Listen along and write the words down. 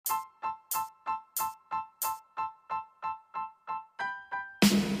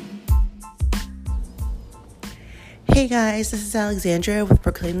Hey guys, this is Alexandria with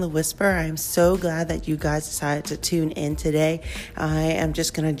Proclaim the Whisper. I'm so glad that you guys decided to tune in today. I am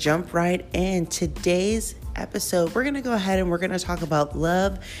just going to jump right in. Today's episode, we're going to go ahead and we're going to talk about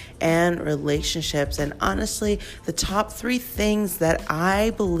love and relationships. And honestly, the top 3 things that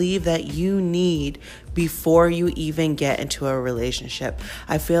I believe that you need before you even get into a relationship.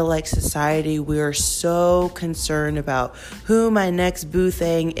 I feel like society, we are so concerned about who my next boo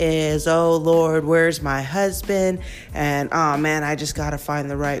thing is. Oh Lord, where's my husband? And oh man, I just got to find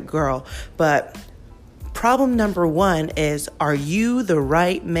the right girl. But problem number 1 is, are you the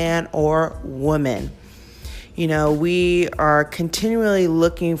right man or woman? You know, we are continually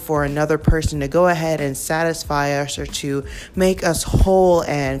looking for another person to go ahead and satisfy us or to make us whole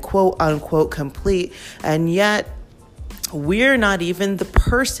and quote unquote complete. And yet we're not even the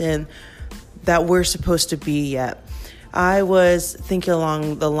person that we're supposed to be yet. I was thinking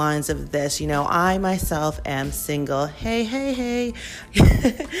along the lines of this, I myself am single. Hey.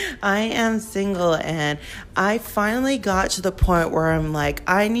 I am single, and I finally got to the point where I'm like,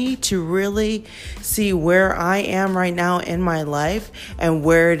 I need to really see where I am right now in my life and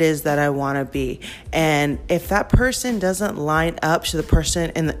where it is that I want to be. And if that person doesn't line up to the person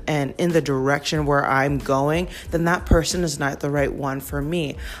in the direction where I'm going, then that person is not the right one for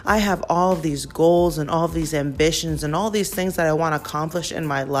me. I have all of these goals and all of these ambitions and all these things that I want to accomplish in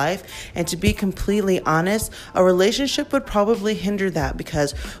my life. And to be completely honest, a relationship would probably hinder that,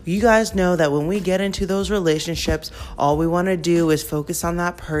 because you guys know that when we get into those relationships, all we want to do is focus on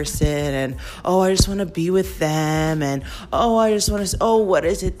that person and, I just want to be with them. And, I just want to, what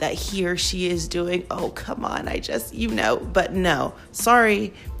is it that he or she is doing? Oh, come on. But no,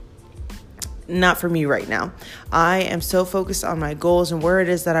 sorry. Not for me right now. I am so focused on my goals and where it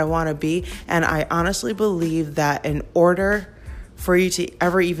is that I want to be. And I honestly believe that in order for you to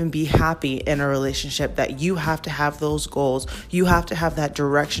ever even be happy in a relationship, that you have to have those goals. You have to have that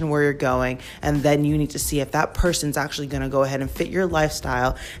direction where you're going. And then you need to see if that person's actually going to go ahead and fit your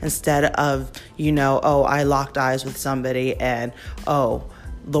lifestyle, instead of, I locked eyes with somebody and,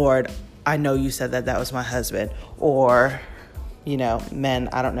 Lord, I know you said that was my husband. Or, men,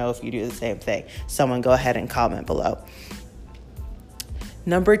 I don't know if you do the same thing. Someone go ahead and comment below.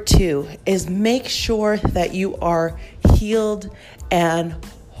 Number 2 is make sure that you are healed and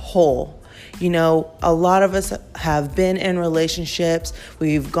whole. A lot of us have been in relationships.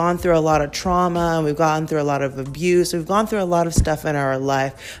 We've gone through a lot of trauma. We've gone through a lot of abuse. We've gone through a lot of stuff in our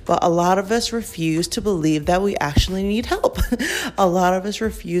life. But a lot of us refuse to believe that we actually need help. A lot of us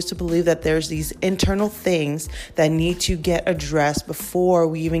refuse to believe that there's these internal things that need to get addressed before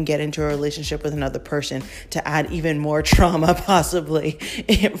we even get into a relationship with another person, to add even more trauma possibly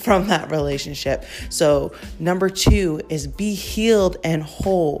from that relationship. So number 2 is be healed and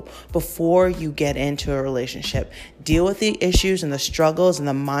whole before you get into a relationship. Deal with the issues and the struggles and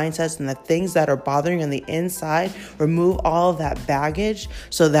the mindsets and the things that are bothering you on the inside. Remove all of that baggage,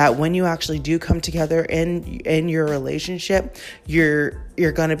 so that when you actually do come together in your relationship, you're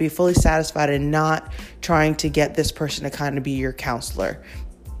going to be fully satisfied and not trying to get this person to kind of be your counselor.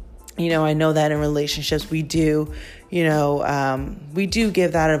 I know that in relationships we do, we do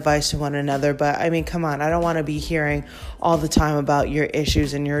give that advice to one another, but come on, I don't want to be hearing all the time about your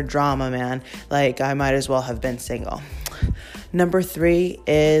issues and your drama, man. Like, I might as well have been single. Number 3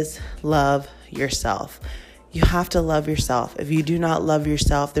 is love yourself. You have to love yourself. If you do not love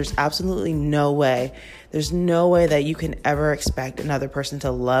yourself, there's absolutely no way. There's no way that you can ever expect another person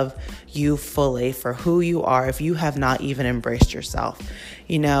to love you fully for who you are if you have not even embraced yourself.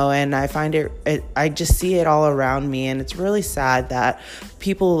 And I find I just see it all around me, and it's really sad that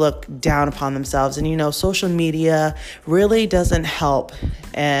people look down upon themselves. And, social media really doesn't help,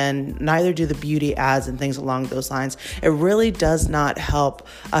 and neither do the beauty ads and things along those lines. It really does not help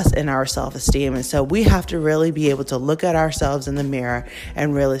us in our self-esteem. And so we have to really be able to look at ourselves in the mirror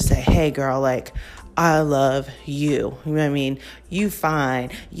and really say, hey girl, I love you. You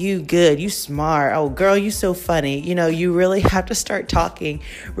fine, you good, you smart. Oh girl, you so funny. You really have to start talking,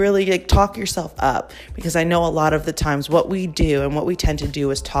 really talk yourself up, because I know a lot of the times what we do and what we tend to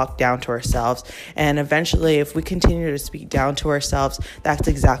do is talk down to ourselves. And eventually, if we continue to speak down to ourselves, that's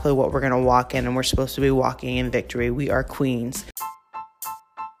exactly what we're going to walk in, and we're supposed to be walking in victory. We are queens.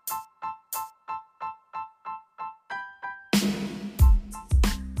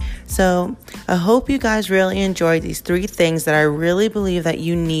 So I hope you guys really enjoyed these 3 things that I really believe that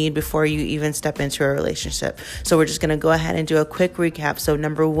you need before you even step into a relationship. So we're just going to go ahead and do a quick recap. So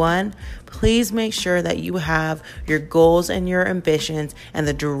number 1, please make sure that you have your goals and your ambitions and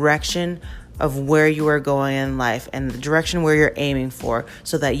the direction of where you are going in life and the direction where you're aiming for,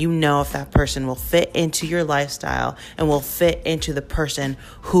 so that you know if that person will fit into your lifestyle and will fit into the person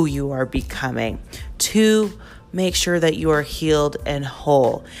who you are becoming. 2, make sure that you are healed and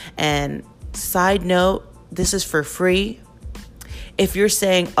whole. And side note, this is for free. If you're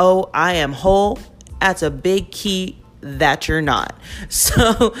saying, oh, I am whole, that's a big key that you're not.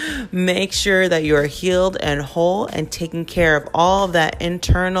 So make sure that you are healed and whole and taking care of all of that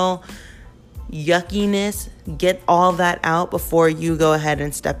internal yuckiness. Get all that out before you go ahead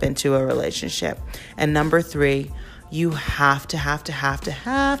and step into a relationship. And number 3, you have to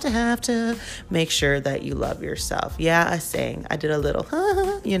make sure that you love yourself. Yeah, I did a little,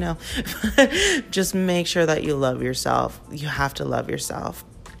 just make sure that you love yourself. You have to love yourself.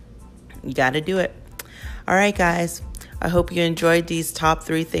 You got to do it. All right, guys. I hope you enjoyed these top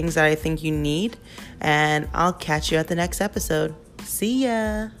 3 things that I think you need, and I'll catch you at the next episode. See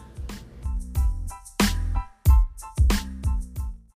ya.